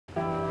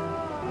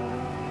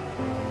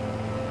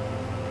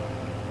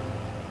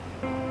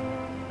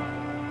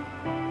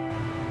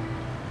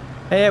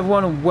Hey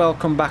everyone, and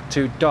welcome back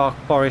to Dark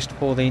Forest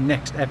for the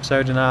next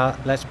episode in our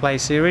Let's Play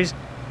series.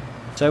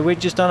 So we're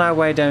just on our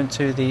way down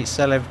to the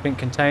Sell Everything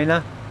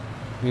container.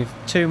 We've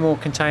two more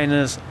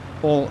containers,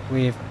 all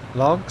with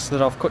logs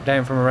that I've cut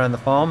down from around the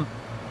farm.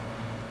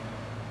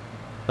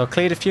 So I've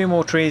cleared a few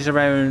more trees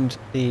around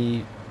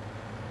the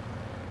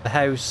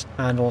house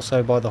and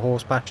also by the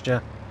horse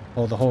pasture,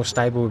 or the horse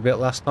stable we built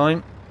last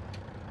time.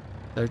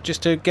 So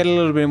just to get a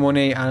little bit of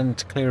money and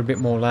to clear a bit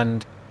more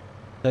land.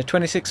 So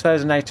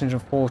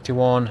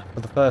 26,841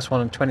 for the first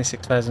one and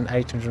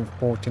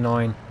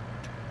 26,849.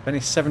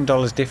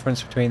 $27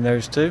 difference between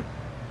those two.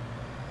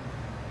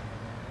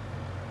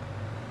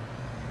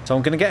 So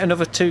I'm going to get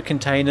another two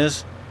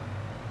containers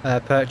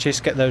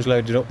purchased, get those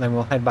loaded up, then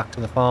we'll head back to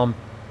the farm.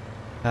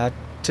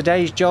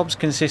 Today's jobs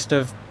consist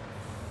of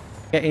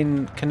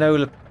getting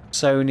canola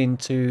sown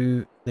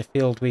into the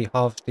field we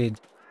harvested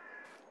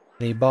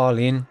the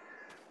barley in.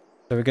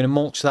 So we're going to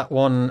mulch that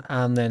one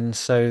and then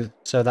sow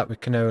that with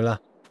canola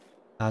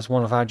as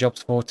one of our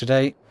jobs for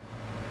today.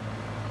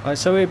 Alright,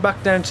 so we're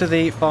back down to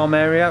the farm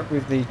area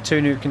with the two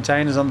new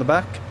containers on the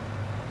back.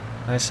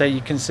 So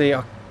you can see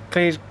I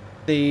cleared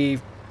the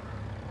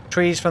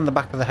trees from the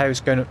back of the house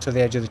going up to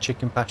the edge of the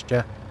chicken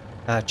pasture,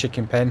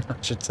 chicken pen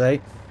I should say,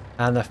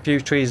 and a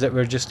few trees that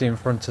were just in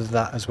front of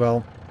that as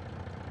well.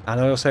 And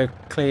I also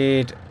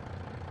cleared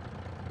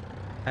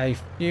a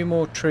few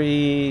more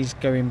trees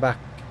going back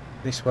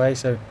this way,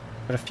 so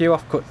got a few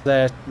offcuts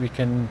there we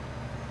can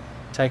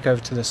take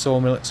over to the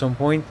sawmill at some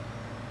point.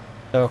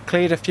 So I've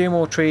cleared a few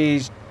more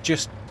trees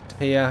just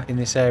here in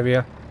this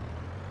area.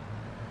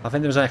 I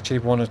think there was actually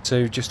one or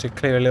two just to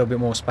clear a little bit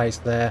more space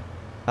there.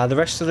 The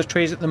rest of the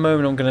trees at the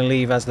moment I'm going to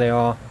leave as they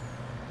are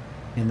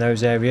in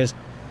those areas,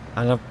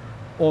 and I've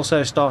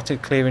also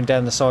started clearing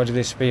down the side of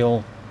this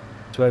field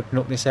to open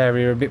up this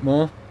area a bit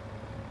more.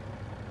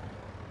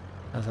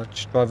 As I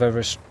just drive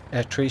over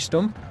a tree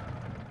stump.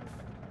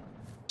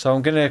 So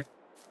I'm going to,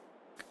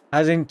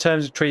 as in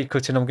terms of tree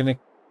cutting, I'm going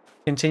to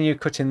continue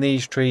cutting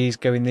these trees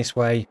going this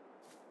way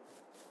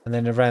and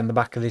then around the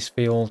back of this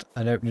field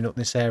and opening up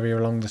this area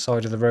along the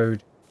side of the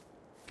road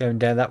going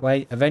down that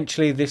way.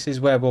 Eventually this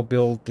is where we'll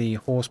build the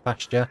horse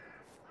pasture,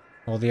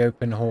 or the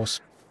open horse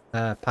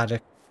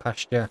paddock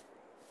pasture,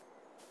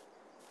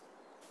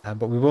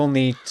 but we will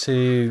need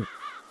to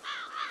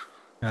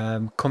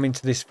come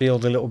into this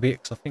field a little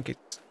bit because I think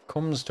it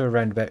comes to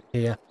around about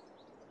here,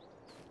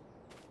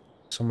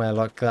 somewhere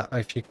like that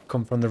if you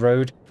come from the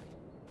road.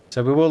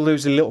 So we will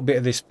lose a little bit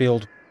of this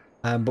field,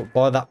 but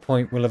by that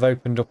point we'll have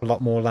opened up a lot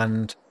more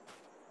land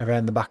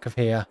around the back of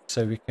here,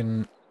 so we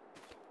can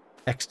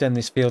extend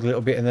this field a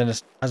little bit. And then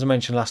as I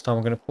mentioned last time,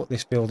 I'm going to put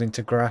this field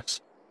into grass,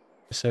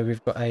 so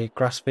we've got a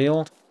grass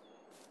field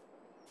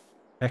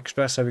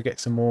extra, so we get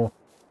some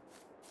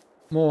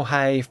more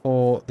hay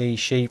for the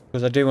sheep,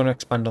 because I do want to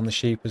expand on the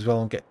sheep as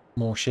well and get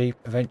more sheep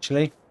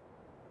eventually.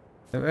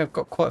 We've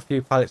got quite a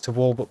few pallets of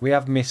wool, but we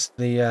have missed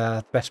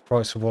the best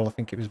price for wool. I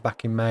think it was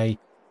back in May.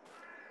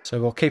 So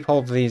we'll keep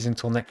hold of these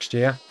until next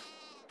year.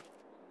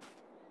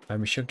 And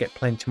we should get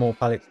plenty more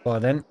pallets by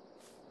then.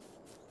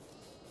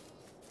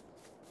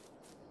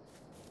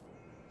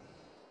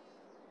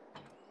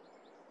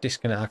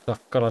 Disconnect. I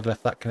forgot I'd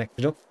left that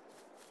connected up.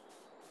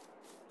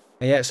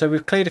 Yeah, so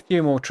we've cleared a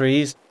few more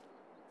trees.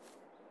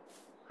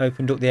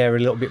 Opened up the area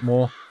a little bit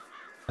more.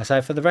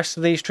 So for the rest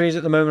of these trees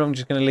at the moment, I'm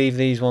just going to leave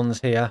these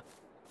ones here.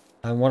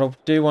 And what I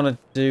do want to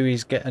do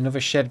is get another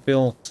shed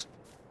built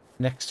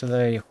next to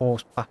the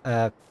horse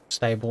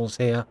stables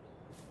here. I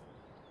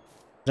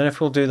don't know if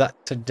we'll do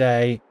that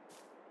today,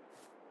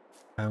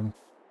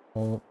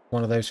 or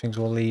one of those things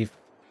we'll leave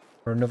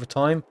for another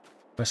time.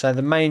 So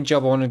the main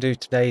job I want to do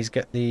today is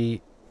get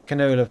the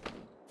canola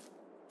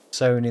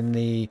sown in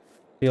the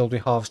field we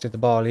harvested the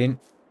barley in.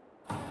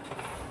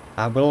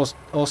 We'll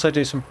also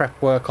do some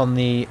prep work on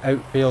the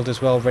oat field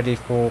as well, ready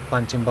for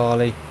planting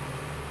barley.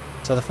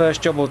 So the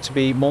first job will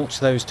be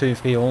mulch those two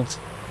fields.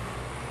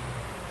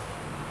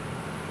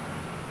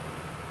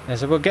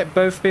 So we'll get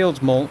both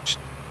fields mulched,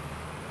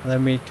 and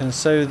then we can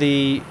sow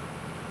the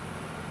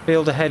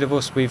field ahead of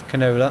us with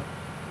canola.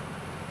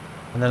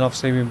 And then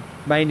obviously we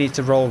may need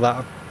to roll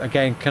that.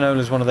 Again, canola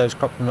is one of those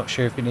crops I'm not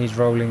sure if it needs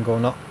rolling or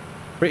not.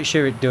 Pretty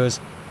sure it does.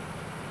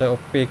 So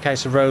it'll be a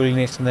case of rolling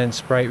it and then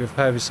spray it with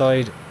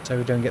herbicide so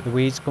we don't get the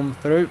weeds come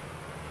through.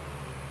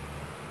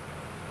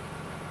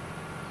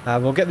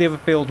 We'll get the other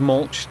field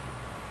mulched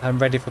and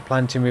ready for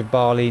planting with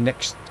barley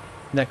next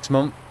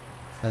month,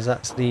 as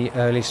that's the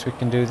earliest we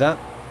can do that.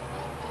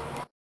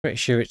 Pretty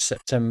sure it's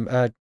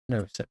September.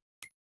 No,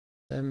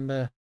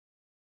 September.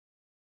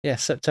 Yeah,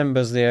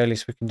 September's the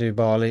earliest we can do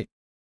barley.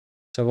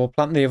 So we'll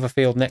plant the other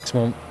field next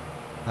month,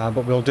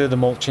 but we'll do the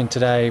mulching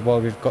today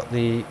while we've got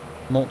the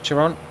mulcher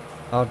on.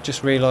 I've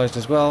just realised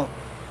as well,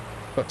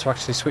 got to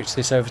actually switch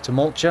this over to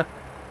mulcher,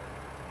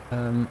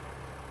 because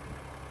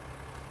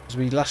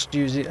we last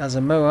used it as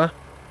a mower.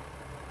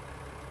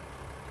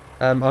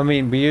 I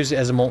mean, we use it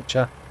as a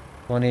mulcher.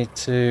 I need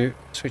to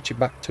switch it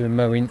back to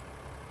mowing.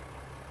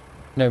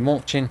 No,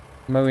 mulching,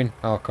 mowing.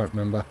 Oh, I can't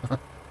remember.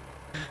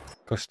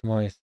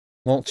 Customize.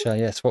 Mulcher,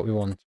 yes, what we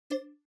want.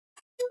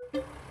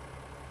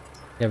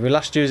 Yeah, we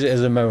last used it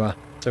as a mower,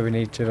 so we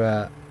need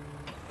to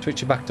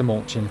switch it back to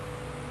mulching.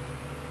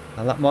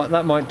 And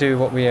that might do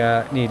what we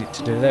need it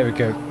to do. There we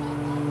go.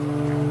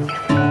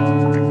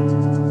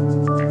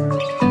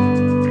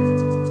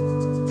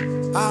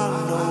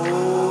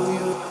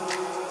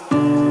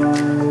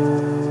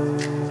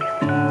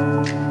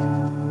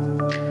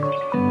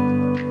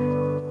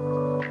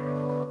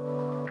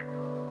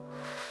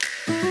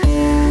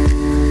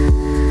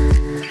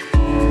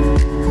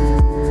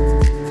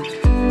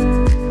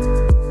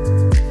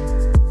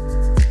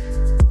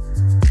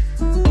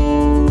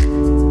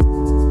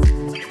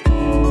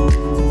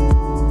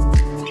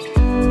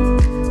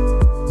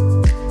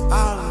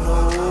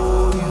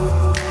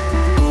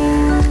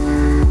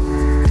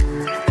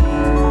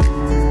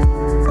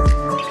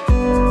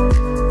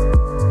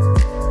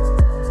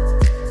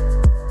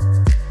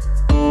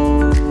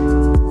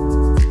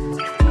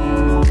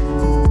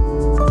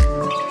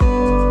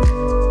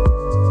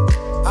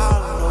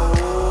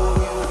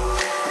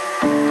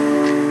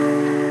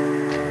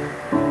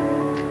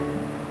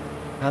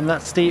 And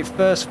that's the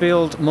first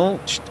field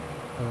mulched.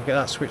 We'll get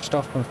that switched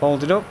off and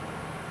folded up.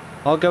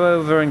 I'll go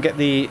over and get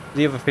the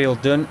other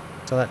field done,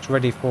 so that's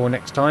ready for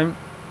next time.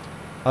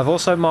 I've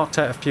also marked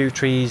out a few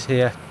trees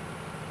here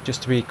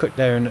just to be cut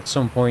down at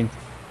some point,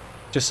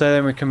 just so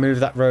then we can move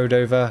that road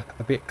over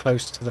a bit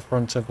closer to the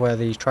front of where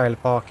the trailer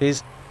park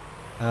is,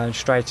 and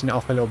straighten it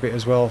off a little bit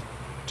as well,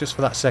 just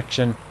for that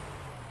section.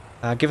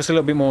 Give us a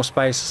little bit more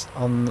space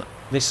on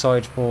this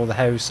side for the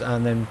house,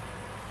 and then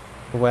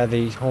for where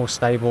the horse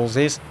stables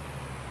is.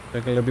 So a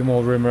little bit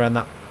more room around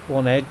that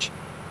one edge.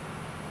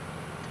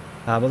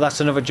 But that's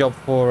another job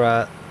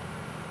for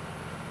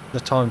the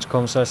time to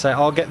come. So I say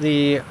I'll get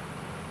the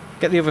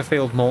other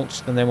field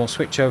mulched, and then we'll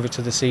switch over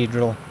to the seed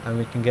drill, and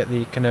we can get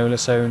the canola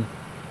sown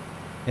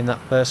in that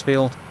first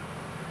field.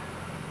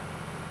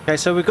 Okay,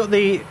 so we've got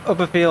the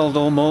upper field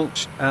all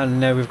mulched, and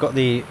now we've got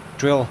the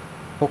drill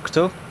hooked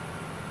up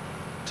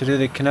to do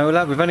the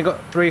canola. We've only got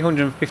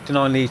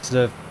 359 litres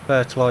of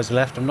fertiliser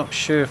left. I'm not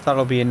sure if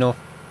that'll be enough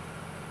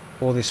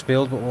for this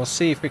field, but we'll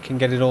see if we can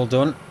get it all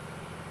done.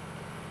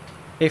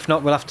 If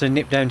not, we'll have to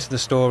nip down to the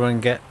store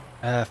and get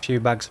a few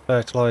bags of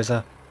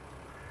fertiliser,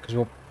 because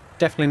we'll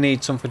definitely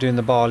need some for doing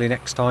the barley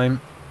next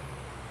time,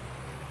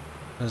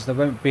 as there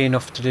won't be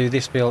enough to do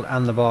this field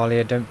and the barley,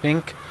 I don't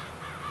think.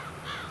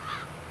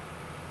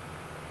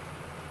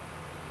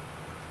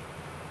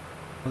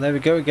 Well, there we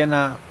go again,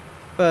 our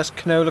first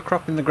canola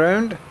crop in the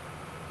ground.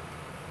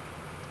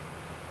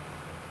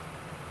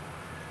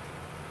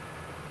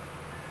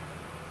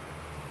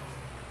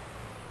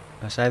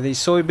 I say these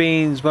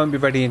soybeans won't be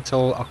ready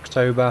until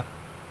October.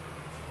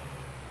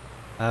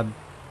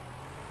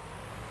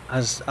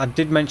 As I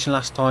did mention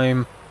last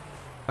time,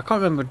 I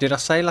can't remember, did I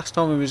say last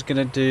time we was going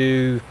to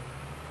do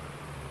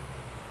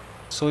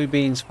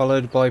soybeans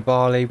followed by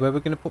barley? Where we're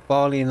going to put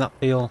barley in that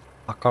field?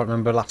 I can't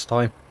remember last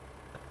time.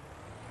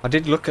 I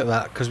did look at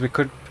that, because we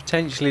could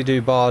potentially do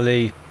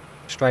barley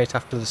straight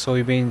after the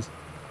soybeans,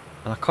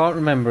 and I can't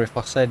remember if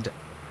I said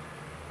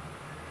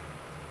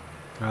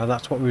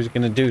that's what we was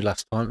going to do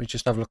last time. Let's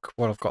just have a look at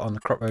what I've got on the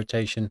crop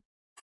rotation.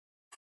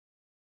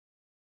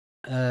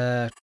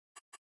 So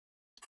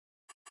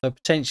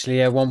potentially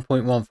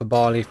 1.1 for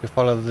barley if we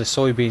follow the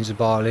soybeans with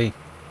barley.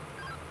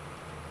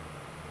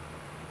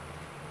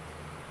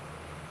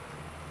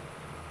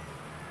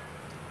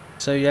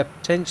 So yeah,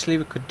 potentially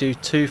we could do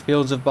 2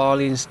 fields of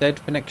barley instead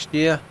for next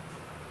year.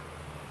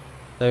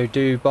 So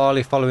do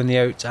barley following the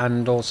oats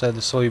and also the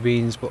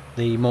soybeans, but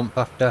the month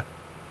after.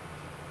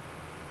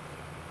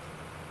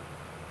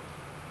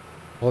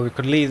 Or we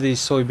could leave the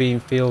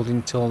soybean field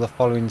until the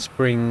following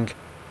spring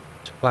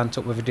to plant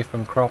up with a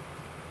different crop.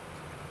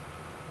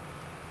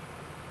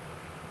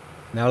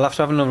 Now I'll have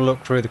to have another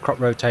look through the crop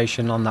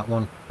rotation on that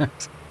one.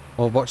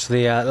 Or watch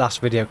the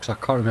last video, because I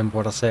can't remember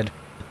what I said.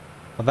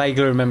 I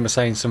vaguely remember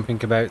saying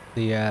something about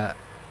the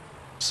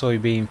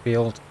soybean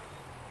field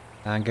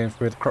and going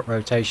through the crop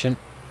rotation.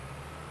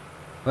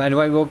 But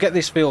anyway, we'll get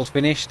this field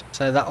finished,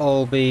 so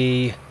that'll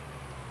be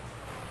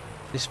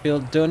this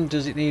field done.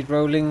 Does it need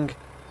rolling?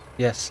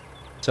 Yes.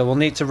 So we'll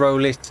need to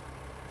roll it.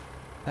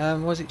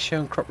 Was it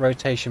showing crop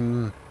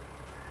rotation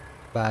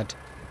bad?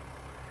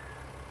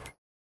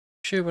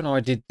 Sure, when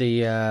I did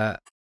the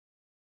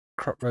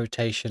crop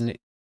rotation, it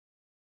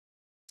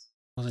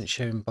wasn't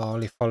showing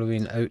barley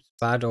following oats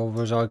bad, or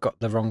was I got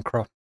the wrong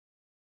crop?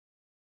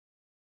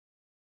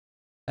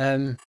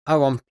 Oh,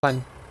 I'm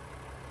planting.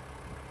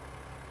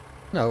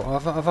 No,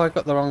 have I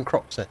got the wrong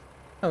crop set?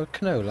 Oh,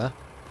 canola.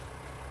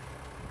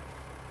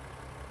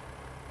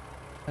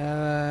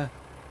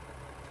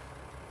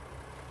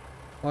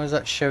 Why is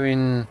that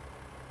showing?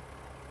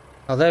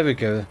 Oh, there we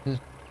go.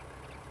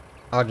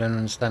 I don't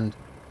understand.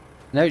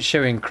 Now it's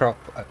showing crop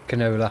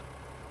canola.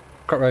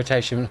 Crop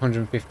rotation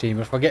 115,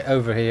 but if I get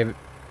over here,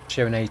 it's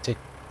showing 80.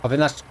 I think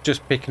that's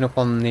just picking up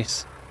on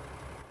this.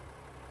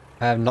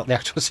 Not the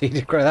actual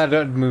seed growth. I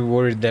don't be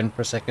worried then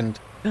for a second.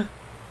 I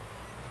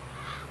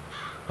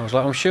was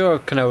like, I'm sure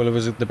canola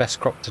was the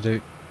best crop to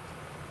do.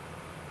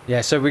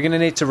 Yeah, so we're going to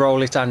need to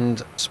roll it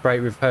and spray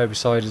it with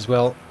herbicide as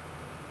well.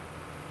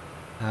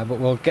 But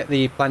we'll get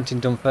the planting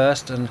done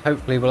first, and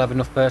hopefully we'll have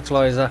enough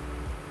fertiliser.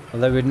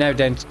 Although we're now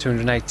down to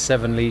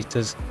 287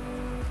 litres.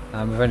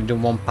 We've only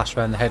done one pass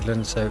around the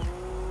headland, so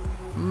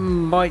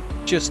might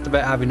just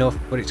about have enough,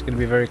 but it's going to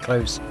be very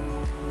close.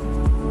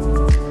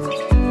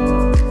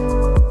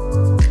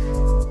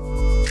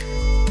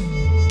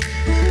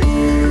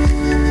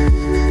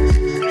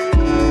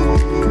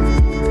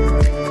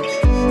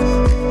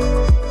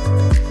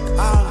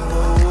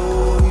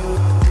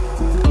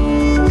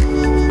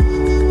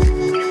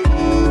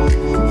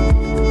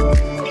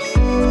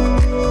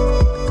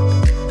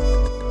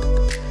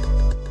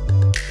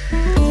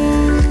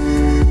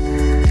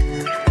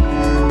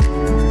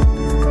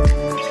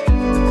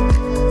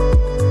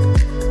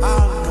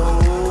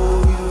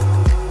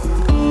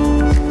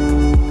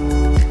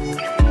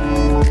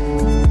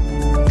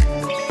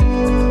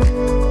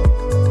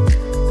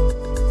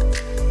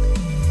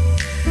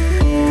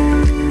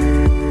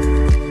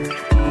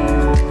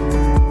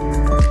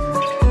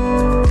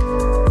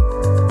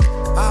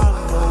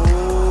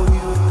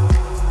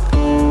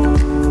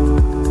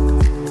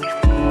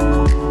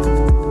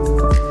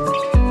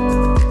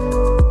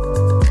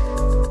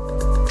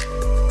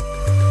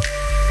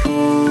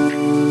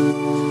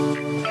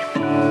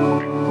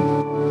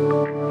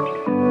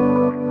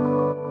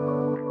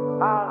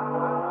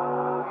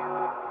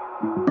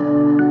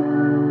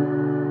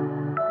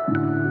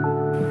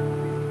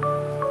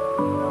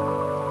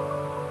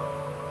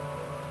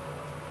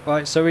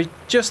 Right, so we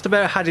just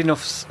about had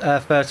enough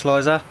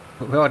fertiliser.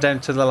 We are down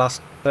to the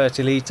last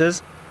 30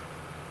 litres.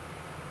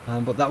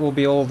 But that will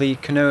be all the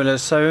canola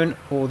sown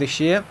for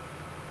this year.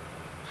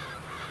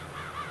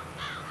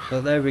 So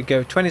there we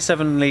go,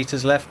 27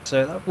 litres left,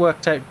 so that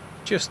worked out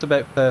just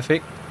about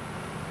perfect.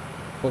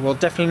 But we'll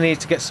definitely need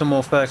to get some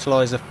more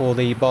fertiliser for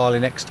the barley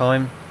next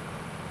time.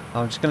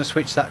 I'm just going to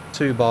switch that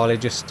to barley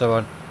just so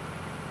on,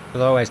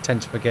 because I always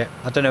tend to forget.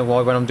 I don't know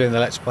why when I'm doing the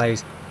Let's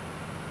Plays.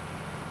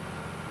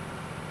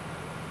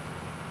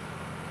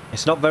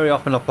 It's not very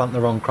often I plant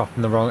the wrong crop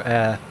in the wrong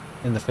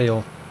in the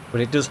field,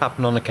 but it does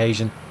happen on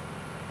occasion.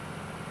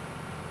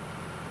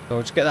 So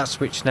I'll just get that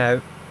switched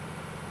now.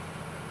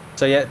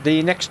 So yeah,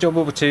 the next job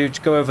will be to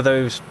just go over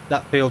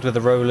that field with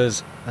the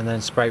rollers and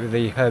then spray it with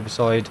the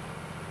herbicide.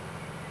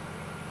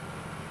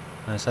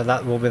 So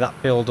that will be that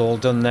field all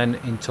done then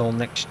until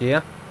next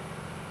year.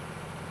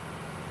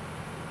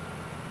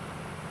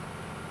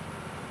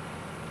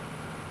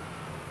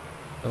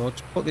 So I'll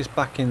just put this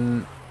back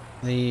in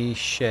the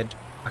shed.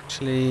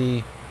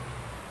 Actually,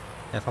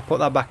 if I put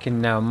that back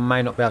in now, I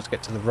may not be able to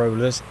get to the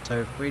rollers. So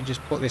if we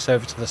just put this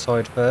over to the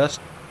side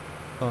first,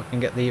 so I can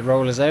get the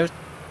rollers out.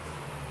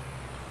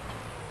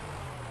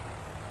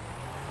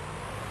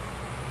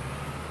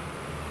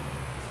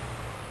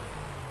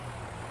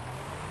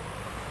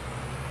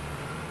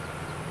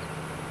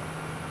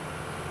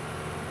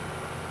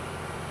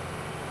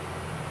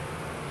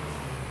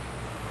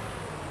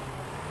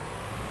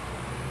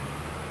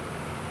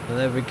 So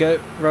there we go,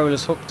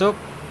 rollers hooked up.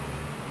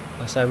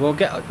 So we'll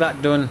get that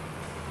done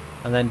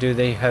and then do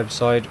the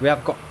herbicide. We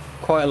have got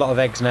quite a lot of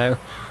eggs now.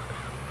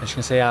 As you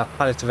can see, our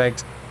pallet of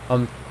eggs.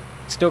 I'm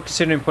still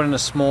considering putting a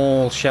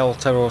small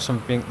shelter or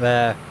something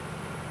there,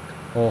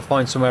 or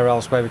find somewhere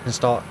else where we can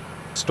start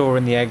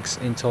storing the eggs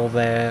until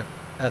they're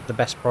at the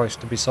best price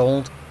to be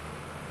sold.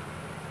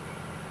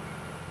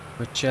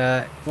 Which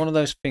one of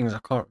those things, I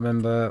can't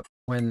remember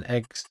when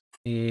eggs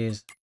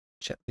is.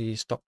 Check the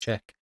stock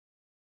check.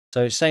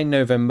 So it's saying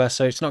November,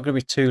 so it's not going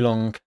to be too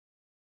long.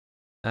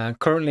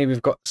 Currently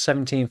we've got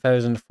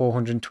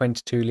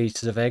 17,422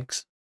 litres of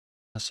eggs.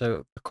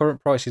 So the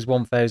current price is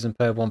 1,000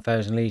 per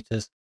 1,000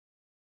 litres.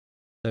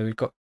 So we've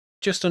got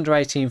just under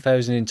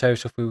 18,000 in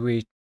total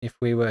if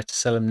we were to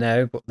sell them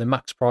now, but the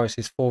max price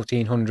is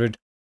 1,400,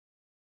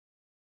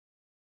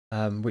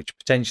 which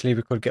potentially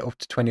we could get up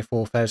to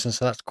 24,000.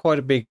 So that's quite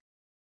a big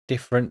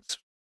difference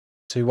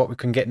to what we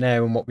can get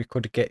now and what we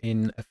could get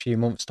in a few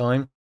months'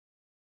 time,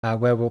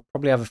 where we'll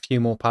probably have a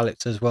few more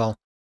pallets as well.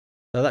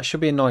 So that should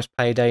be a nice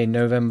payday in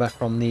November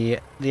from the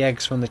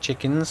eggs from the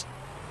chickens.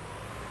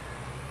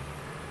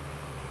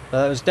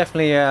 So that was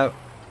definitely a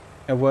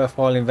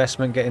worthwhile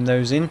investment getting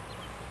those in.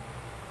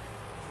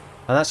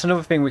 And that's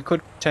another thing, we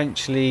could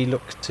potentially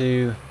look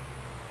to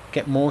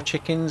get more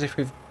chickens if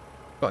we've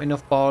got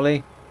enough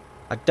barley.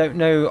 I don't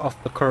know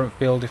off the current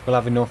field if we'll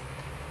have enough,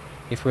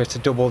 if we were to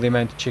double the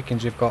amount of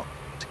chickens we've got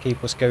to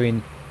keep us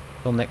going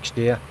till next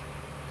year.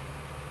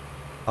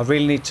 I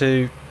really need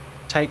to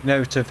take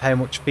note of how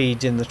much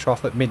feeds in the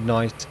trough at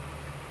midnight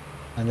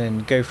and then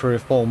go through a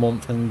full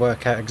month and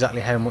work out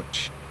exactly how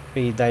much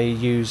feed they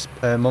use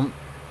per month.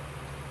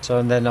 So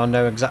and then I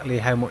know exactly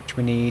how much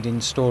we need in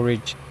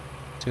storage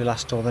to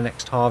last till the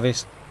next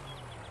harvest.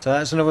 So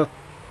that's another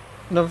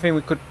thing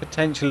we could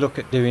potentially look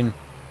at doing,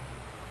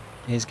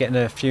 is getting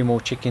a few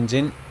more chickens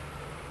in.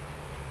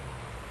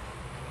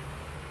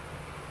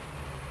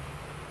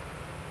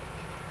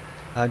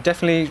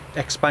 Definitely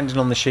expanding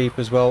on the sheep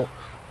as well.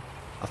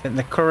 I think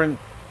the current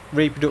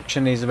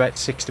reproduction is about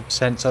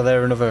 60%, so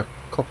they're another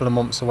couple of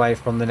months away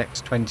from the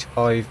next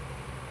 25.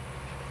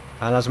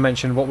 And as I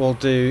mentioned, what we'll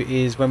do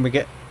is when we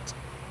get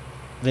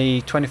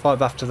the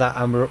 25 after that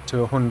and we're up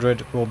to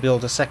 100, we'll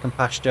build a second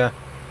pasture,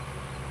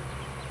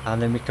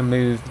 and then we can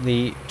move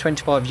the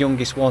 25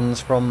 youngest ones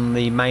from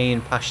the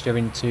main pasture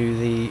into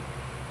the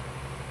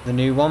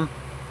new one.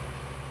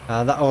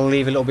 That will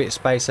leave a little bit of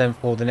space then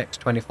for the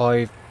next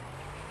 25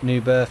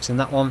 new births in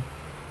that one,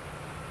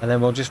 and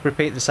then we'll just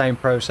repeat the same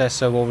process.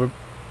 So we'll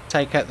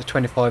take out the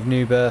 25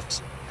 new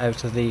births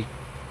out of the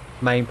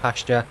main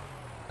pasture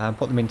and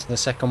put them into the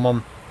second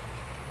one,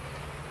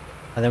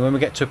 and then when we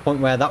get to a point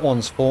where that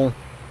one's full,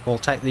 we'll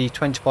take the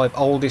 25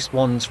 oldest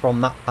ones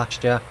from that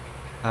pasture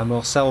and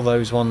we'll sell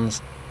those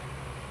ones,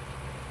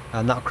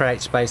 and that'll create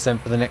space then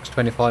for the next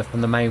 25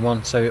 from the main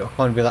one. So it'll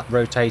kind of be that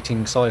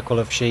rotating cycle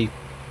of sheep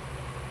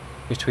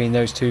between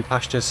those two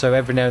pastures. So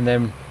every now and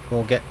then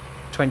we'll get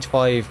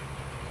 25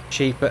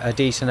 sheep at a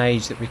decent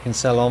age that we can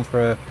sell on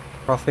for a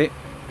profit,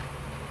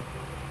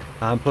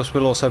 and plus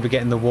we'll also be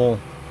getting the wool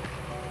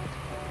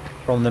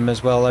from them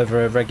as well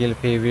over a regular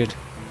period.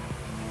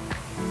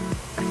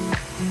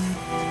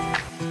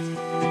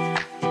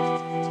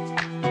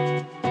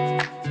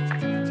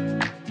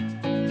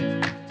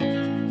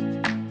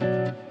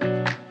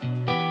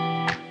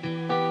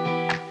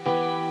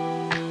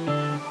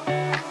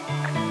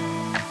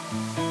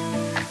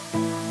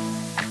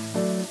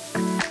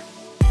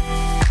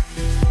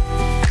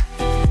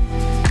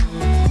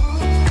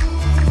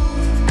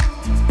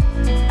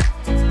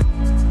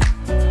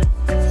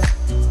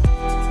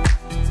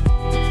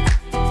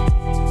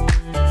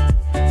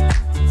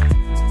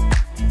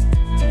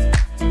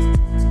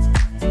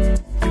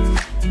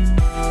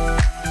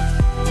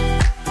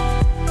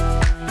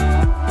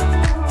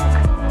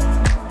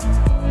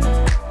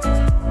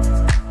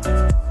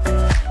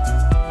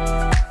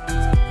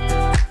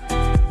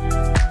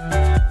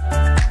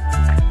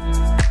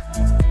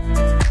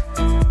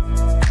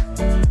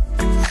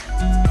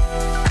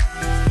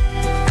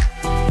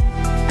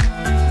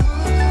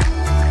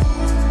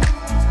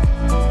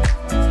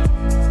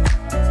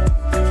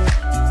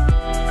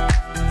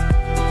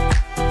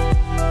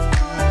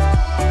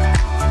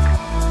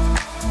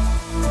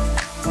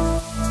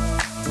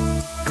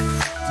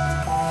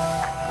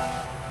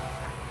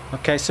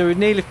 Okay, so we're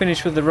nearly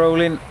finished with the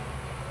rolling.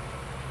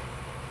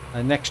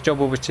 The next job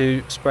will be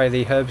to spray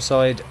the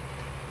herbicide.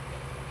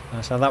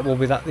 So that will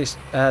be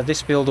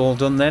this field all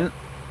done then.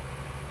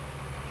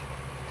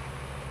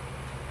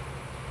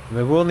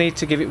 We will need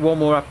to give it one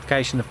more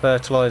application of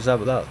fertiliser,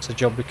 but that's a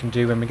job we can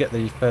do when we get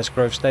the first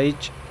growth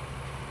stage.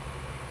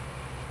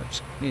 I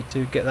just need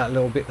to get that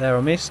little bit there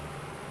I missed.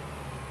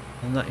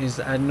 And that is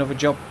another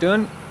job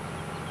done.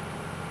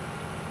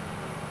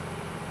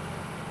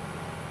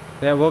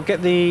 Yeah, we'll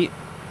get the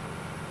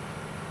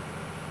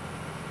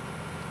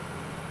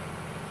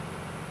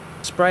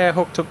sprayer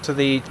hooked up to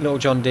the little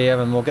John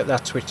Deere, and we'll get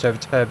that switched over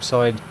to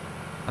herbicide,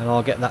 and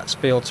I'll get that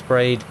field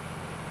sprayed,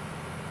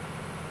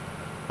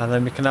 and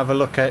then we can have a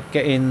look at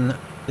getting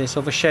this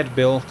other shed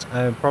built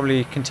and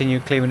probably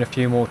continue clearing a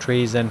few more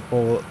trees then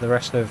for the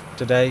rest of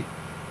today,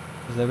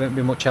 because there won't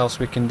be much else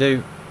we can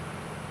do.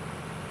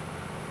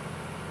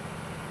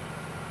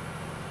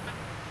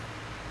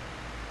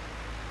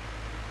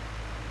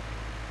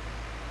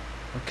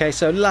 Okay,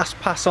 so last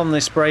pass on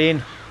this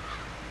spraying,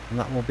 and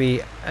that will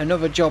be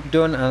another job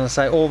done, and I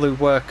say all the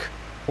work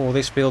for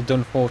this field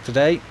done for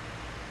today,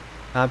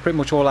 and pretty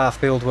much all our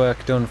field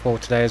work done for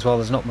today as well.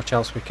 There's not much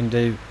else we can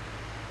do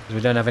because we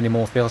don't have any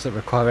more fields that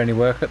require any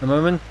work at the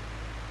moment.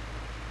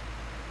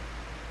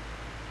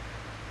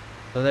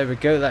 So there we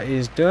go, that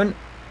is done.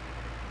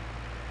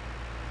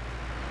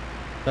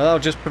 So that'll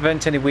just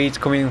prevent any weeds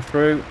coming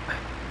through.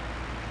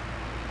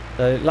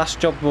 The last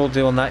job we'll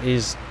do on that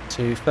is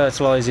to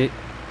fertilise it,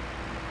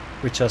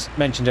 which I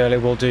mentioned earlier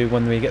we'll do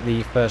when we get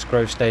the first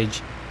growth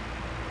stage.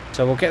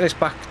 So we'll get this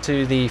back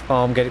to the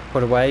farm, get it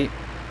put away,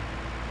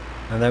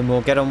 and then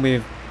we'll get on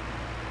with...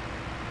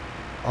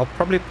 I'll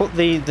probably put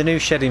the new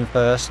shed in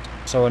first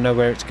so I know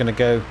where it's going to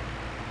go,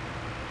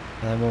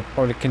 and then we'll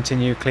probably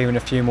continue clearing a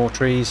few more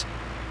trees.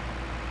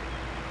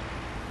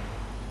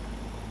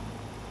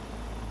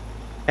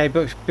 Okay,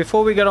 but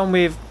before we get on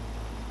with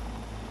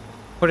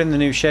putting the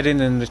new shed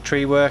in and the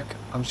tree work,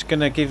 I'm just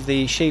going to give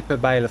the sheep a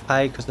bale of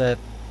hay because they're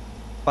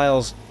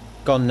bale's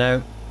gone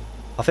now.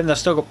 I think they've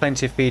still got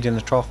plenty of feed in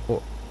the trough,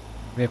 but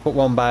if you put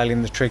one bale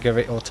in the trigger,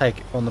 it will take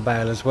it from the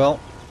bale as well,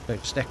 so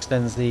it just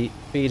extends the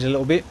feed a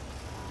little bit.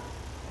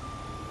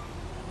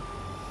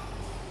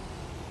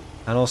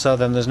 And also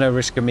then there's no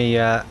risk of me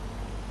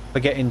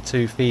forgetting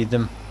to feed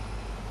them.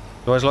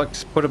 So I always like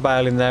to put a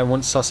bale in there.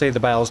 Once I see the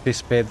bales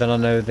disappeared, then I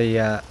know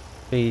the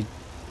feed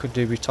could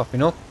do with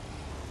topping up.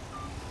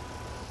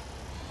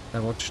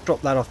 Then we'll just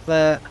drop that off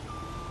there.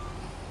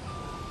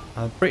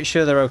 I'm pretty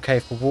sure they're okay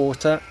for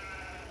water.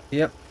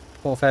 Yep,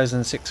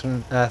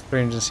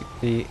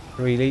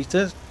 4,363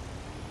 litres.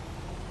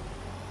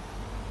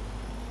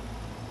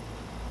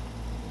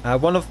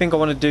 One other thing I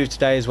want to do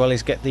today as well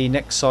is get the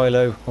next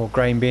silo or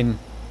grain bin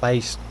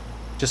placed,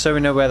 just so we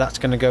know where that's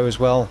going to go as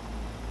well,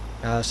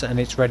 and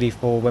it's ready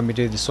for when we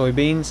do the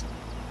soybeans.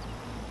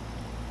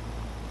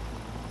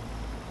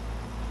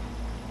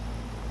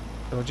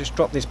 we'll just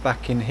drop this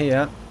back in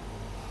here.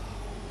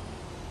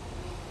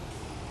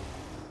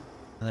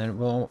 And then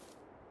we'll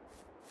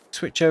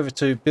switch over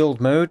to build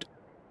mode.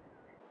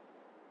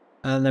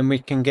 And then we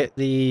can get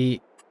the...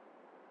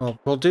 Well,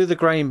 we'll do the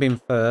grain bin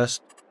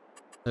first.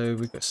 So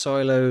we've got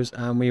silos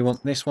and we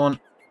want this one,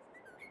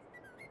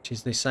 which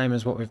is the same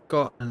as what we've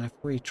got. And if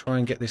we try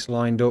and get this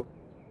lined up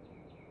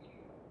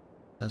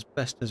as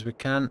best as we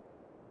can,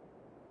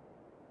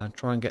 and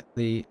try and get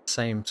the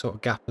same sort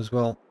of gap as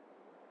well.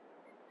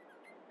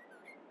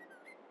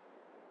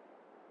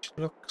 Which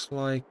looks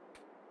like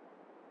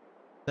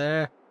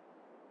there.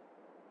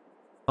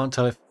 Can't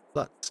tell if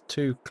that's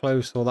too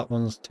close or that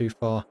one's too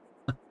far.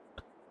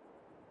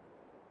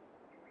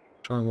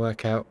 Try and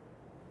work out.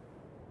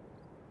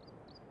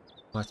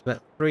 Right, it's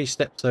about 3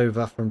 steps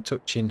over from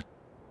touching.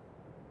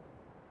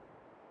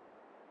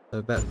 So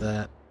about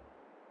there.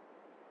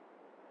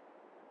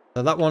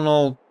 So that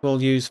one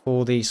we'll use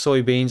for the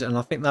soybeans, and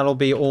I think that'll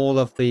be all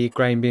of the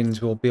grain bins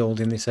we'll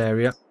build in this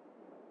area.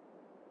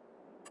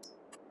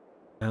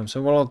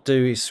 So what I'll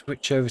do is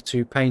switch over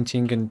to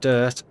painting and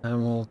dirt,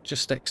 and we'll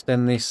just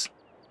extend this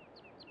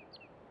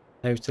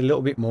out a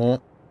little bit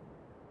more.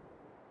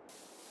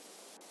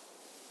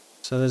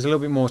 So there's a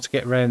little bit more to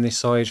get around this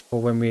side for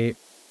when we're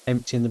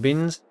emptying the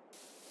bins.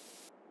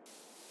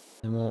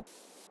 And we'll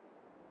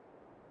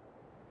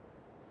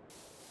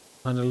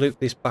kind of loop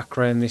this back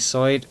around this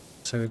side.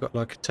 So we've got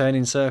like a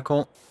turning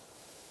circle.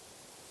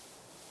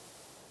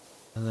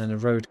 And then a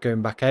road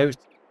going back out.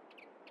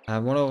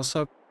 And what I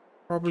also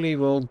probably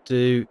will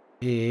do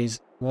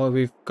is, while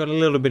we've got a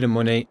little bit of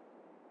money,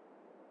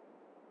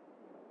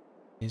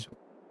 is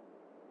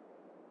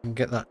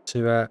get that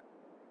to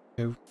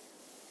go.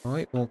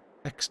 Right, we'll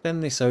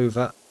extend this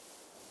over.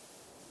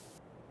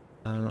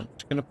 And I'm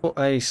just going to put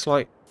a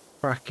slight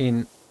crack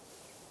in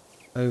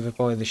over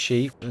by the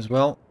sheep as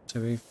well. So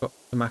we've got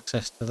some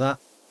access to that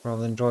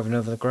rather than driving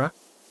over the grass.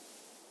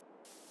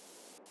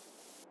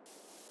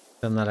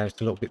 Done that out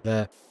a little bit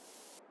there.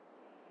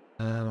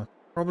 I'll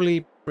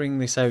probably bring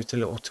this out a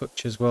little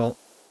touch as well.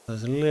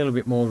 There's a little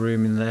bit more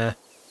room in there.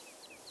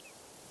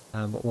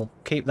 But we'll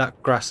keep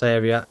that grass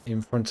area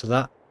in front of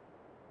that.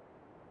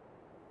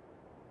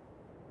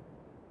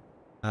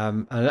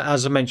 And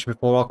as I mentioned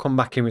before, I'll come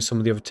back in with some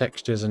of the other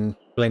textures and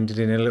blend it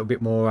in a little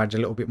bit more, add a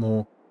little bit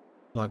more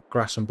like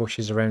grass and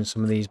bushes around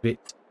some of these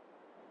bits.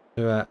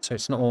 So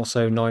it's not all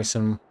so nice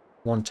and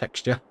one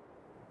texture.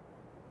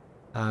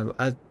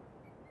 I'll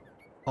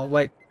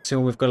wait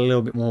till we've got a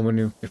little bit more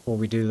money before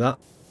we do that.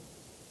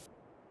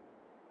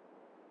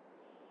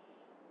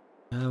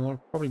 What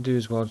I'll probably do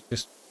as well is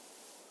just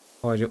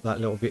tidy up that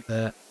little bit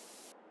there.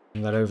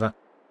 Bring that over.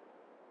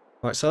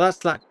 Right, so that's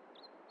that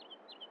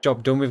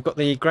job done. We've got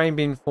the grain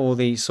bin for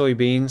the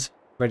soybeans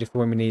ready for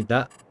when we need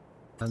that.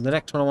 And the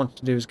next one I want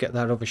to do is get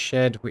that other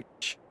shed,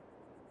 which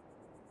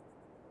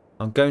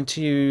I'm going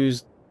to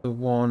use the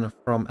one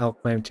from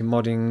Elk Mountain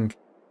Modding,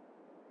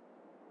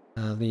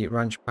 the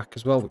ranch pack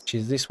as well, which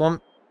is this one.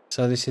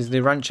 So this is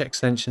the ranch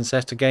extension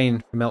set,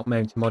 again from Elk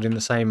Mountain Modding,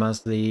 the same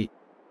as the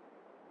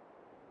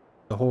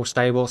horse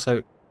stable.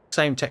 So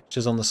same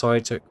textures on the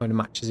side, so it kind of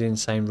matches in,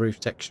 same roof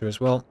texture as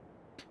well.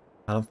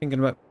 And I'm thinking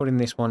about putting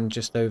this one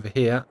just over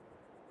here.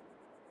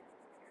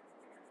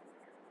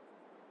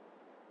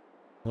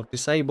 We'll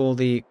disable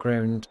the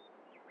ground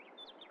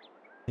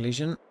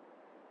collision.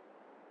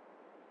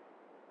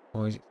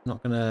 Or is it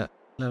not going to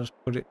let us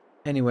put it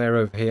anywhere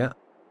over here?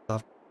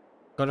 I've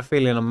got a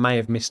feeling I may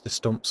have missed a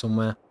stump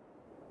somewhere.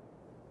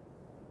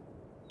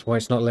 That's why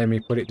it's not letting me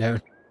put it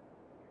down.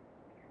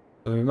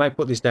 So we may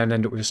put this down and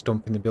end up with a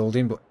stump in the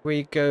building, but if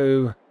we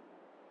go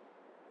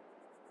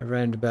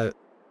around about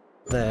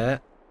there.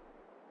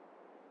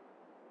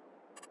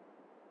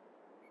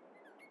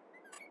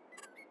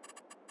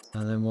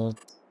 And then we'll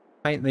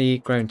paint the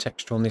ground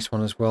texture on this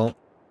one as well.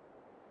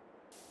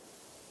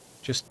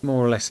 Just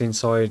more or less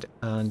inside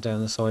and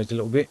down the sides a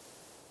little bit.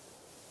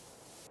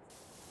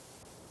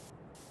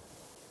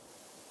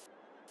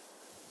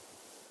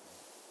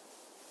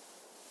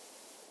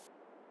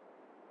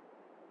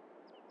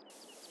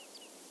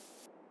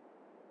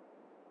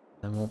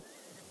 And we'll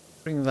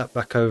bring that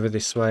back over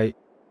this way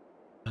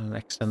and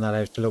extend that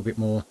out a little bit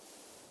more.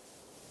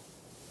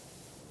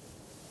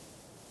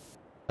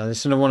 This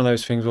is another one of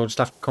those things we'll just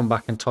have to come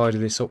back and tidy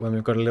this up when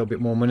we've got a little bit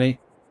more money.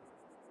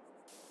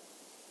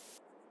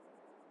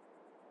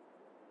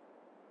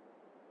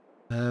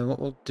 What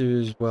we'll do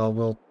as well,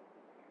 we'll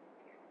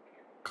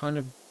kind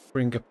of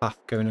bring a path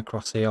going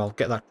across here. I'll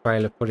get that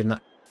trailer put in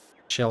that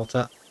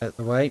shelter out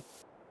the way.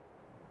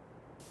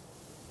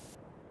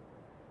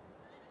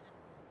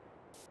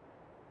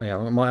 Yeah,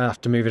 I might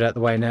have to move it out the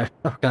way now.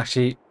 I can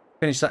actually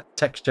finish that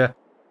texture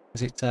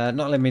because it's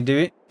not letting me do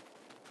it.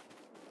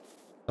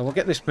 So we'll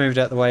get this moved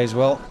out the way as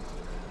well,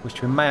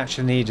 which we may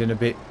actually need in a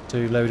bit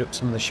to load up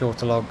some of the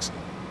shorter logs.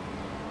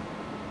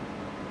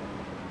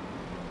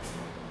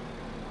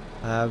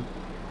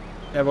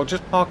 Yeah, we'll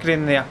just park it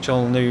in the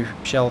actual new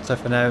shelter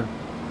for now,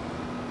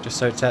 just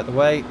so it's out the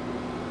way.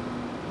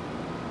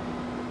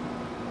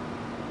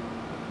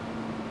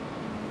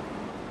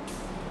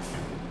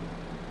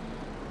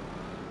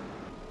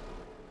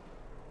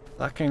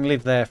 That can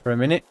live there for a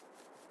minute.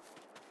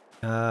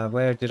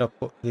 Where did I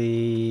put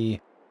the...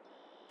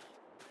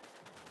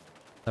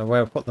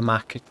 where I put the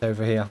Mac, it's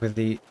over here with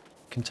the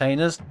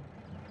containers.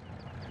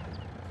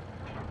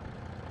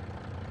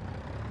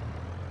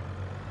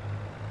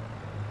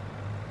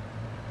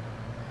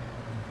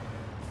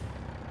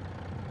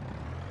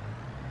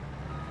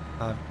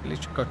 I've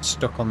literally got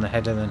stuck on the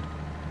header then.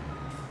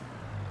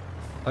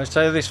 I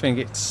say this thing,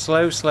 it's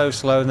slow,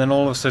 and then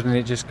all of a sudden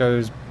it just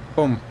goes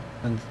boom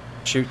and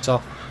shoots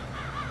off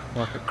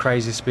like at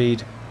crazy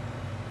speed.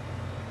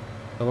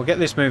 So we'll get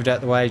this moved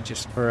out the way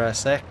just for a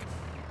sec.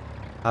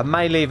 I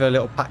may leave a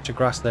little patch of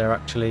grass there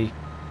actually,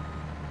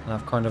 and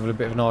I've kind of a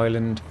bit of an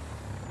island.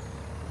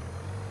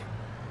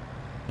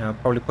 You know,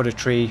 probably put a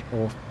tree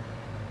or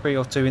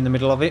two in the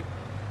middle of it,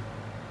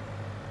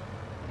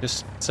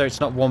 just so it's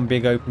not one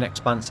big open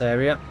expanse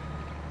area.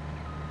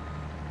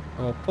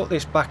 I'll put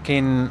this back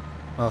in.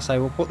 I'll say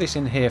we'll put this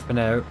in here for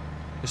now,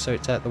 just so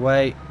it's out the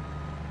way.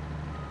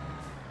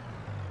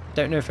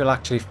 Don't know if it'll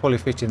actually fully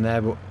fit in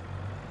there, but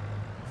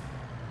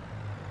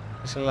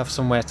this will have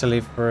somewhere to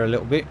live for a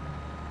little bit.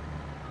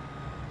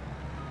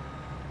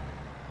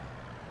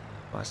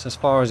 Right, so as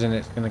far as in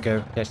it's going to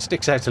go, yeah, it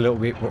sticks out a little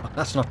bit, but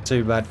that's not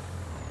too bad.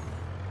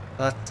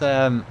 That's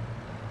out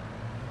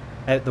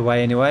the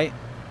way anyway.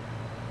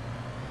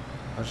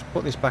 I'll just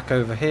put this back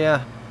over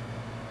here.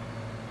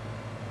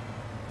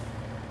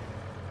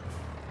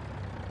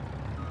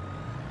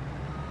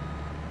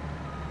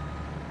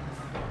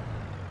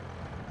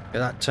 Get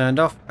that turned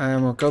off,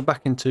 and we'll go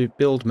back into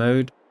build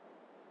mode.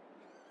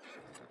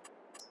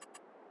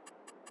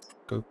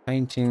 Go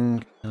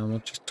painting, and we'll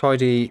just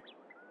tidy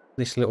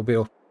this little bit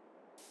up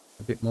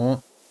a bit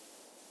more.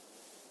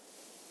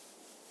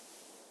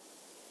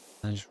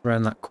 And just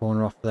round that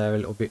corner off there a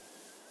little bit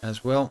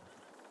as well.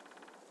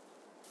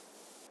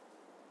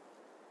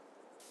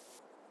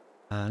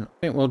 And I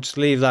think we'll just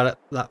leave that at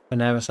that for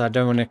now, so I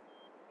don't want to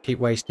keep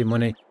wasting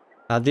money.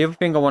 The other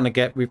thing I want to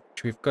get, which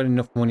we've got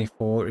enough money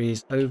for,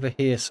 is over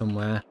here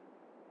somewhere.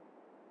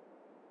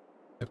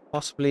 So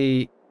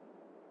possibly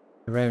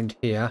around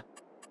here.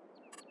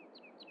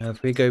 Now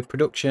if we go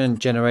production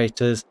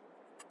generators,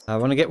 I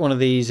want to get one of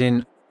these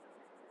in.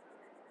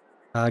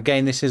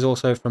 Again, this is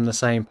also from the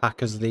same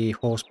pack as the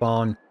horse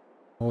barn,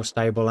 horse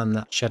stable, and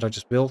that shed I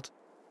just built.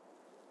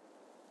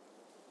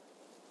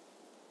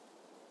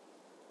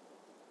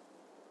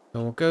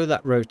 So we'll go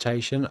that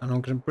rotation, and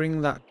I'm going to bring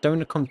that, don't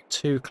want to come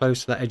too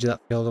close to that edge of that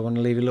field. I want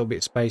to leave a little bit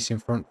of space in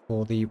front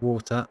for the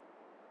water.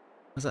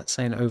 What's that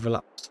saying,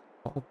 overlaps?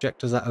 What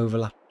object does that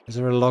overlap? Is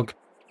there a log?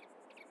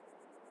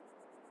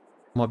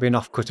 Might be an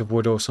offcut of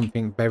wood or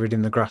something buried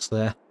in the grass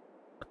there,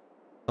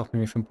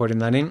 stopping me from putting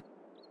that in.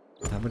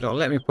 But it'll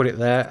let me put it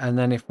there, and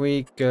then if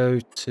we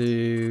go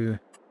to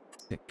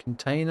the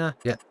container,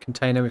 yeah,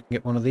 container, we can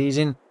get one of these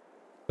in.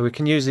 So we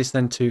can use this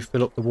then to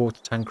fill up the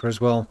water tanker as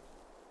well.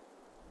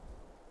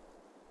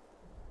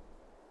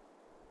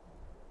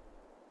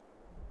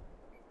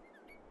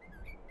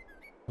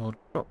 I'll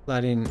drop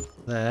that in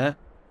there.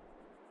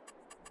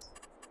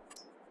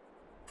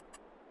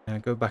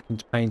 And go back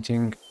into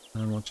painting,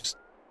 and we'll just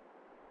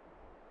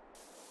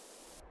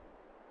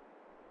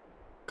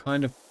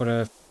kind of put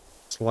a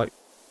slight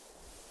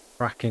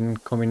cracking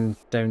coming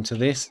down to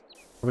this.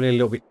 Probably a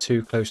little bit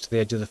too close to the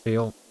edge of the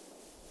field.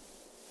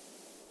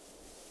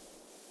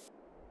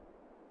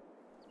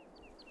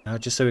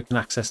 Just so we can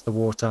access the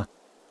water.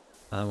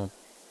 We'll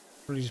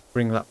probably just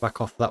bring that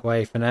back off that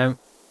way for now.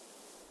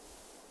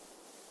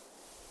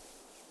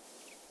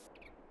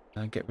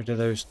 Get rid of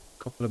those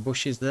couple of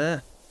bushes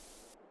there.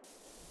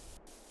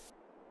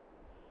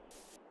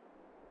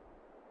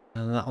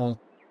 And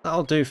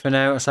that'll do for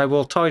now. So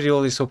we'll tidy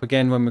all this up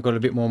again when we've got a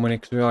bit more money,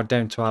 because we are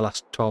down to our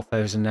last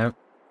 12,000 now.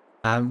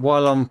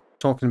 While I'm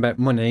talking about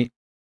money,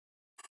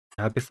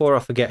 before I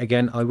forget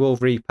again, I will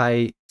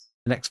repay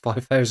the next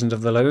 5,000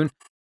 of the loan.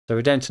 So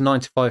we're down to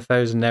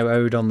 95,000 now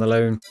owed on the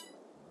loan.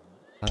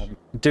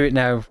 Do it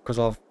now, because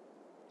I'll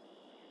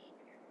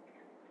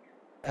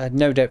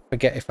no doubt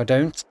forget if I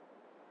don't.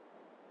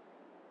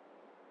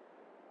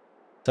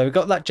 So we've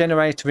got that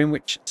generator in,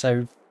 which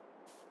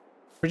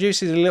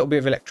produces a little bit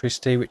of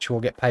electricity, which we'll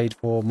get paid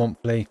for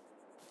monthly.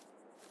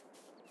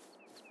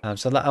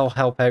 So that'll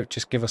help out,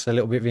 just give us a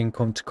little bit of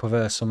income to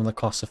cover some of the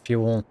costs of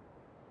fuel,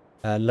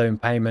 loan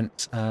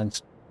payments and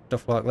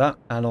stuff like that.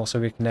 And also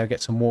we can now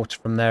get some water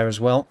from there as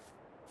well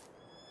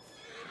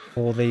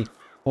for the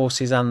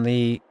horses and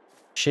the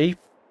sheep.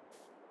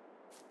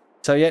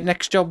 So yeah,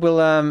 next job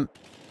we'll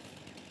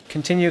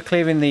continue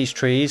clearing these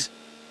trees,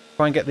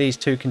 try and get these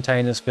 2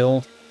 containers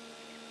filled.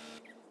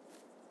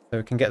 So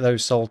we can get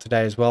those sold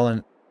today as well,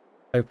 and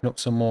open up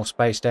some more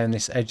space down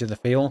this edge of the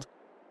field.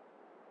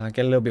 Get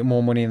a little bit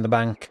more money in the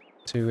bank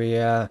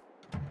to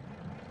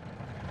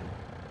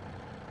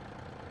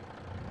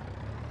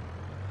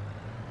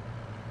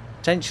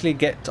potentially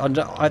get.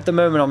 At the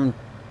moment,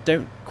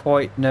 don't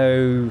quite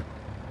know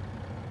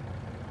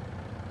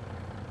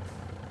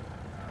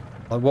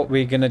like what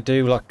we're gonna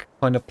do. Like,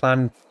 kind of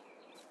plan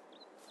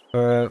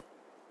for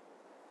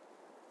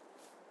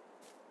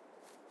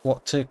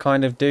what to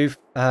kind of do.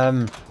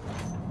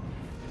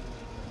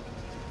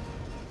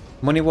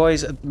 Money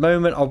wise, at the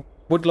moment I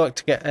would like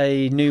to get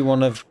a new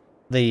one of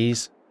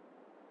these,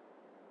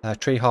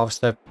 tree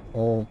harvester,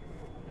 or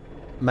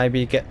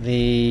maybe get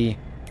the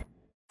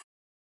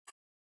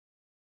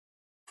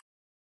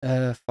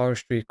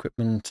forestry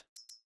equipment.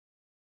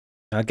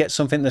 Get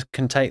something that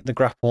can take the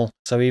grapple,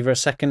 so either a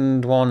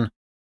second one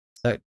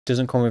that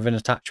doesn't come with an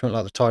attachment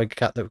like the Tiger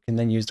Cat that we can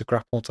then use the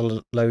grapple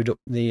to load up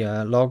the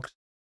logs.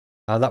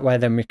 That way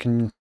then we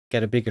can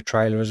get a bigger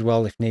trailer as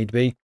well if need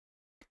be.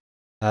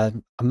 I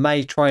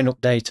may try and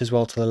update as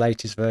well to the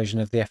latest version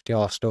of the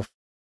FDR stuff,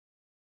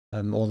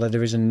 although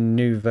there is a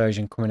new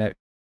version coming out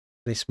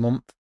this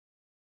month.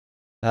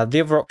 The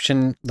other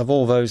option, the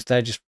Volvos,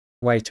 they're just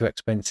way too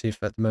expensive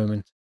at the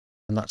moment,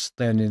 and that's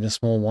only the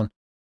small one.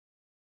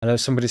 I know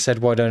somebody said,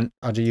 why don't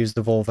I use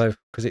the Volvo,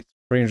 because it's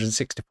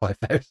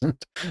 365,000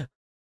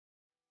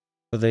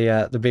 for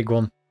the big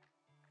one.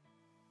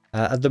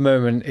 At the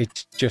moment,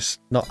 it's just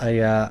not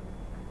an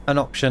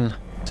option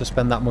to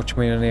spend that much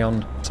money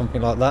on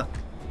something like that.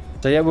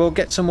 So yeah, we'll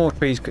get some more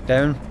trees cut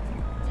down.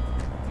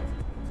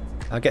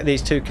 I'll get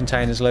these 2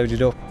 containers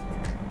loaded up,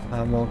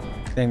 and we'll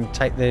then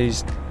take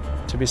these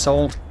to be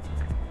sold.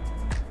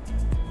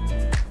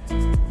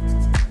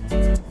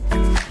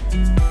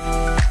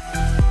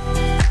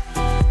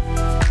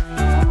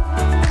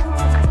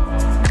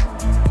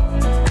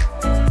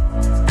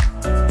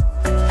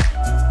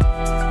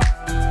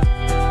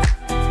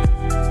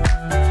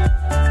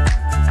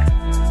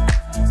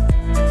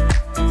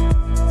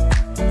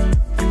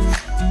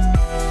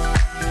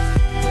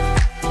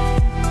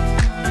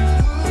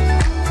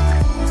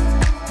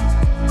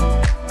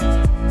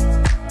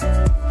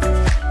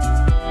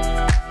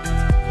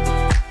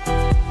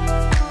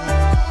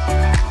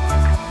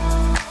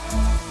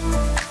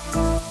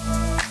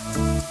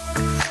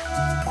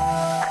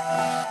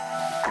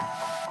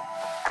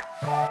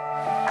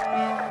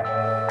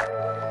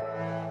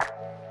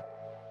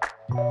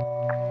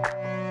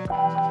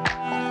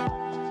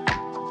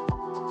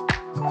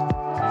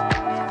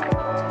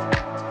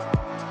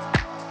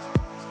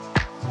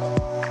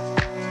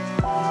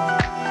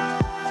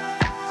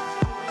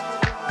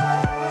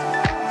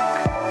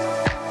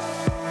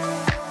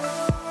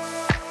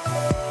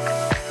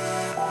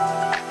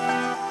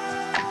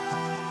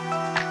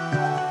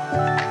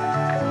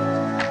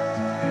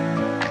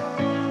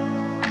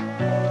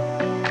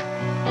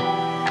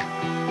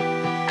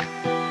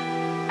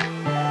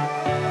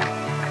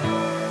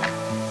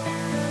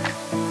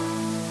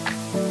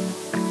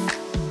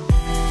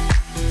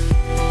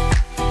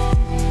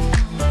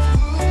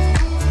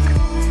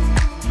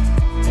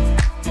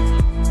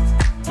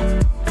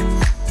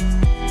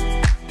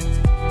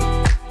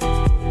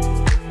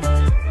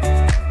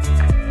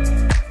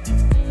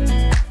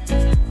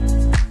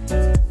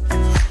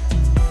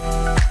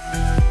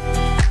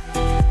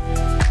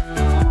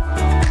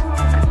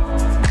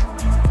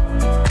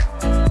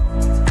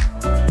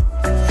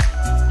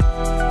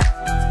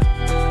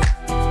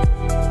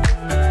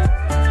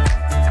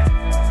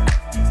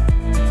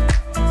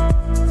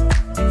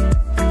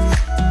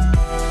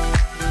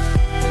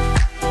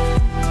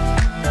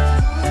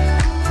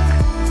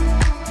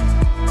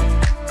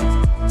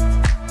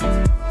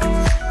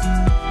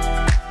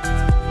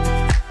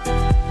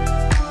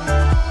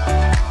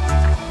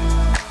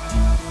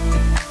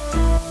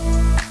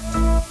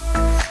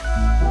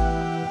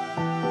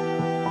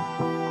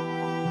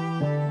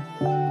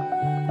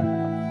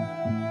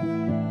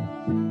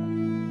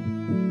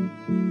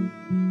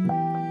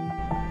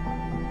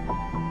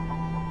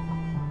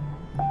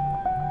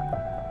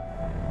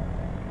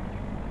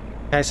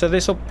 Okay, so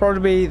this will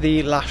probably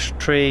be the last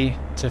tree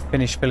to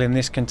finish filling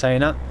this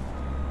container.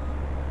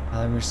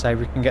 And we say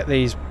we can get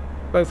these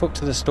both up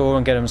to the store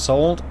and get them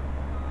sold.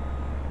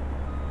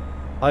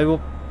 I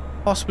will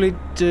possibly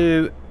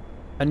do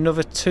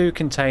another 2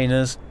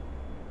 containers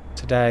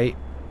today.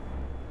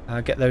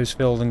 Get those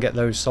filled and get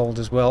those sold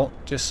as well,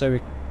 just so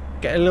we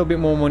get a little bit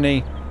more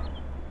money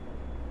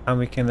and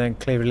we can then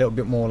clear a little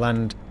bit more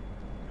land.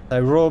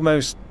 So we're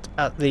almost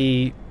at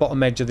the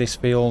bottom edge of this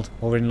field,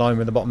 or in line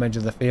with the bottom edge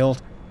of the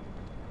field.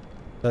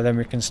 So then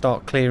we can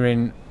start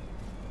clearing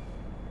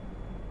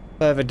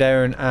further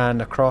down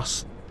and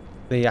across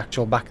the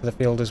actual back of the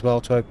field as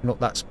well to open up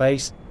that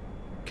space.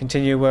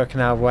 Continue working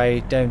our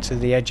way down to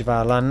the edge of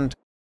our land,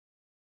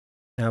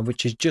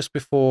 which is just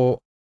before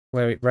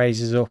where it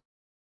raises up.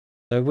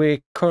 So we're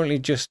currently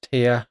just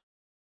here,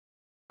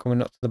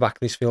 coming up to the back of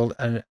this field,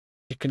 and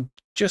you can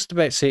just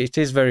about see, it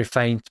is very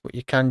faint, but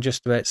you can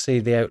just about see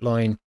the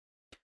outline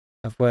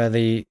of where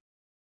the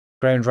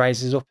ground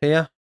raises up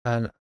here,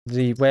 and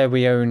where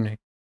we own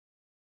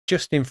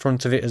just in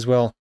front of it as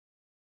well.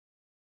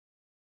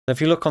 So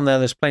if you look on there,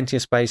 there's plenty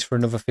of space for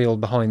another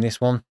field behind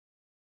this one.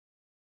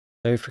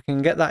 So if we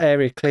can get that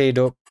area cleared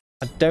up,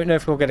 I don't know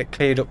if we'll get it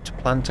cleared up to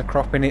plant a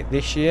crop in it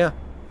this year.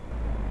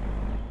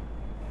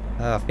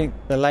 I think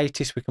the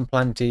latest we can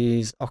plant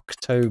is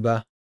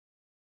October.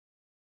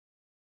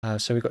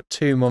 So we've got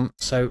 2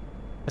 months, so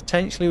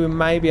potentially we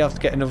may be able to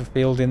get another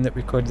field in that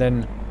we could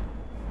then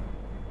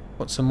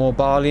put some more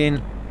barley in,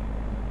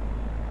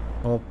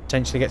 or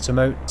potentially get some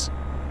oats,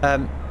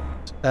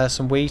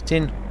 some wheat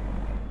in.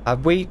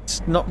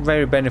 Wheat's not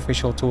very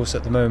beneficial to us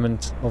at the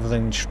moment, other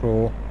than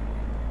straw.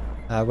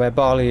 Where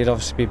barley would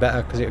obviously be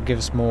better because it would give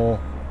us more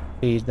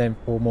feed then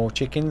for more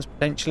chickens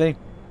potentially.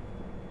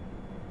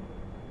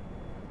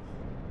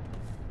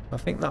 I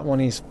think that one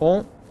is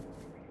full.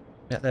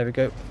 Yeah, there we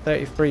go,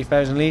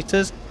 33,000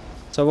 litres.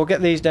 So we'll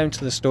get these down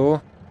to the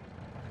store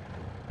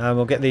and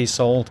we'll get these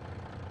sold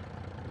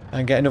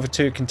and get another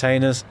 2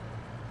 containers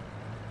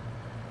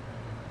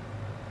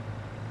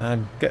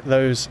and get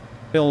those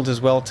filled as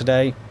well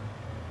today.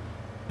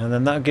 And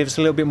then that gives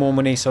a little bit more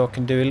money, so I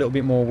can do a little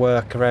bit more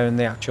work around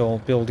the actual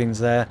buildings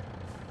there.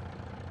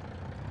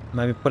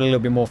 Maybe put a little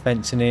bit more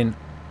fencing in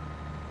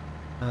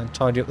and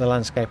tidy up the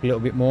landscape a little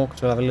bit more,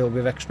 because we'll have a little bit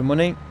of extra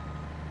money.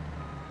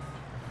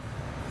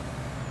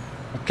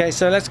 Okay,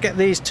 so let's get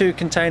these 2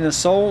 containers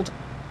sold.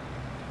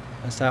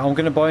 So I'm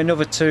going to buy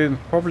another 2,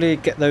 probably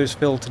get those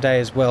filled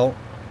today as well.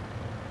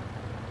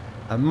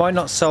 I might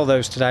not sell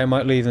those today, I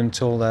might leave them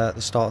till the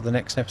start of the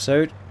next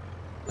episode.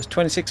 There's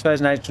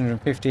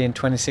 26,850 and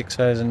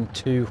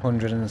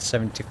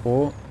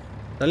 26,274.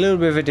 A little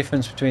bit of a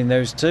difference between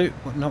those two,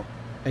 but not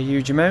a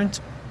huge amount.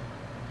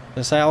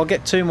 So say I'll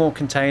get 2 more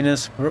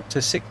containers. We're up to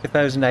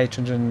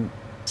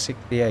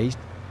 60,868. So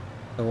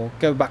we'll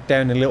go back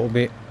down a little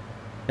bit,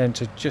 down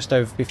to just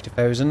over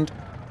 50,000.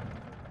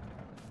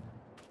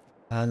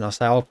 And I'll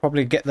say I'll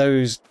probably get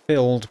those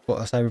filled, but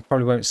I say we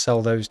probably won't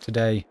sell those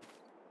today.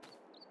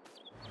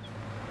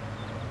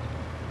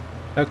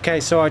 Okay,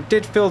 so I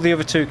did fill the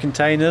other 2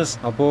 containers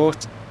I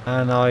bought,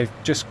 and I've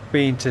just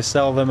been to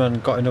sell them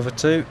and got another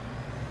 2.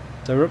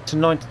 So we're up to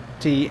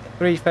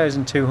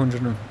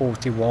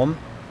 93,241.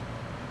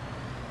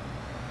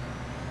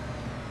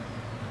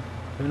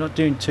 We're not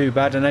doing too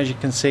bad, and as you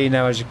can see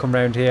now, as you come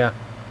round here,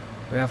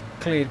 we have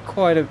cleared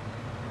quite a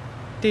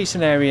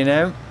decent area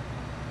now.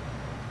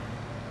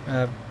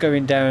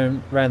 Going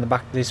down around the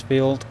back of this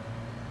field.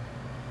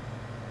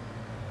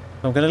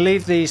 I'm going to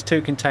leave these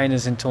 2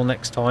 containers until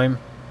next time.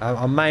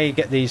 I may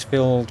get these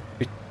filled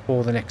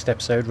before the next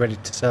episode, ready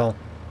to sell,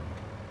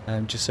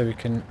 just so we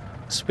can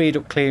speed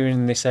up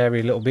clearing this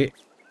area a little bit.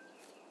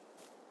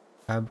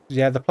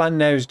 Yeah, the plan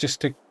now is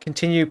just to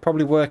continue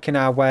probably working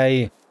our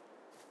way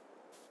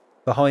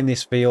behind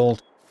this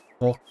field,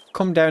 or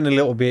come down a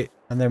little bit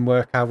and then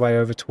work our way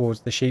over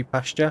towards the sheep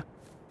pasture,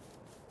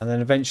 and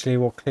then eventually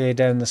we'll clear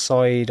down the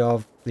side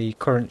of the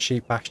current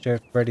sheep pasture,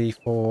 ready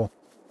for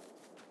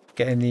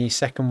getting the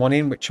second one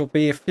in, which will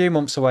be a few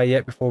months away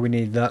yet before we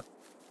need that.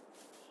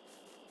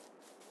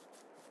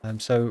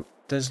 So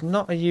there's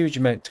not a huge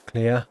amount to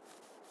clear,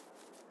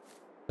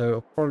 so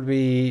it'll probably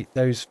be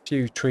those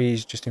few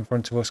trees just in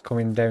front of us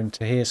coming down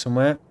to here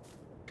somewhere,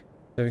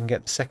 so we can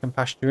get the second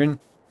pasture in.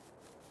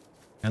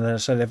 And then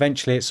so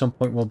eventually at some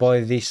point we'll buy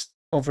this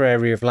other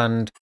area of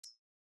land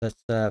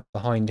that's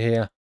behind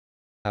here,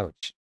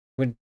 which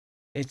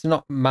it's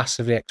not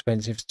massively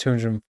expensive. It's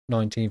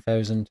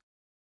 219,000.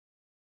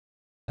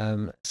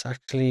 It's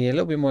actually a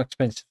little bit more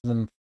expensive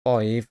than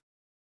 5.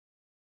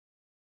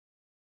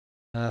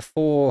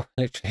 4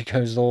 literally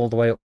goes all the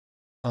way up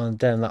on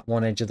down that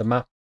one edge of the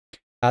map.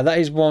 That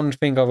is one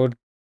thing I would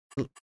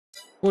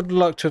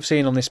like to have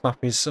seen on this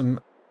map, is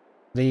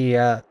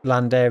the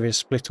land areas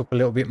split up a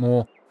little bit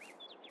more.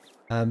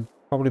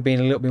 Probably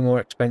being a little bit more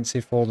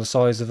expensive for the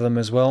size of them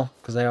as well,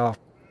 because they are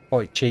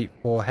quite cheap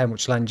for how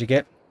much land you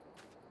get.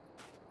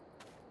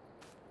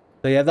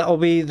 So yeah, that'll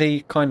be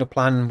the kind of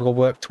plan we'll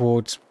work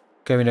towards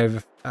going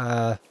over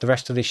the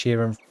rest of this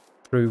year and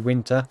through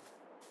winter.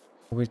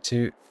 We're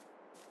to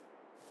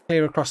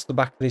clear across the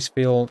back of this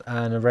field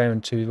and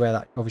around to where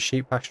that other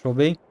sheep pasture will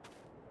be.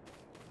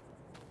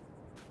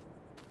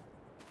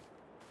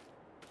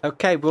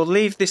 Okay, we'll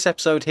leave this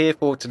episode here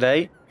for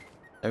today.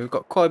 We've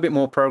got quite a bit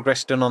more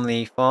progress done on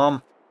the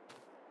farm.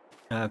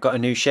 Got a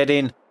new shed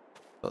in,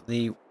 got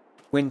the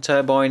wind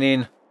turbine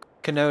in,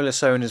 canola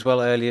sown as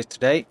well earlier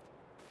today.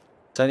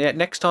 So yeah,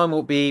 next time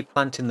we'll be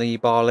planting the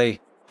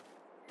barley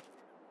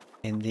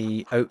in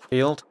the oat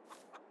field.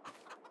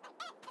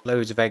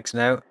 Loads of eggs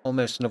now,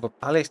 almost another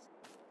pallet.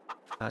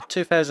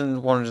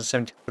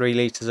 2,173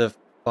 litres of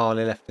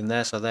barley left in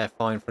there, so they're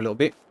fine for a little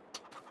bit.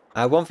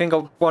 One thing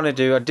I want to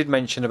do, I did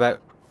mention about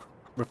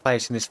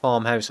replacing this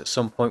farmhouse at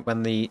some point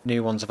when the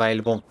new one's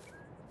available.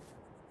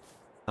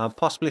 I'm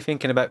possibly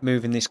thinking about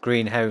moving this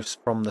greenhouse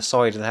from the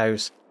side of the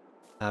house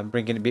and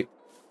bringing it a bit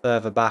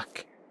further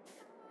back.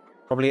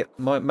 Probably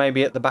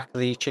maybe at the back of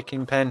the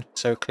chicken pen,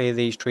 so clear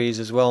these trees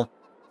as well.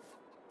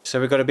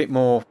 So we've got a bit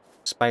more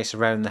space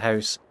around the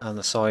house and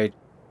the side,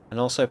 and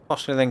also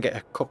possibly then get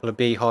a couple of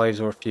beehives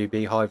or a few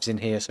beehives in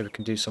here so we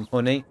can do some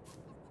honey.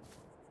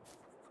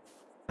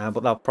 But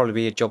that'll probably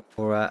be a job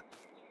for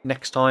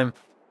next time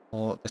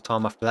or the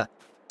time after that.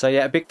 So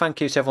yeah, a big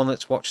thank you to everyone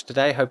that's watched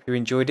today. Hope you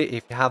enjoyed it.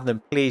 If you have,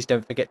 then please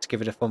don't forget to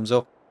give it a thumbs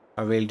up.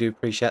 I really do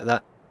appreciate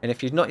that. And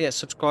if you've not yet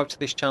subscribed to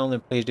this channel,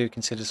 then please do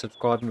consider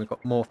subscribing. We've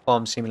got more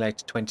Farm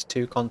Simulator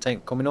 22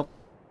 content coming up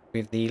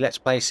with the Let's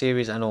Play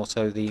series and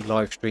also the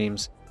live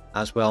streams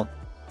as well.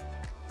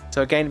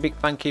 So again, a big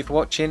thank you for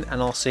watching,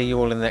 and I'll see you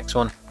all in the next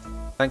one.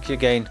 Thank you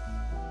again.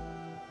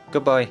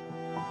 Goodbye.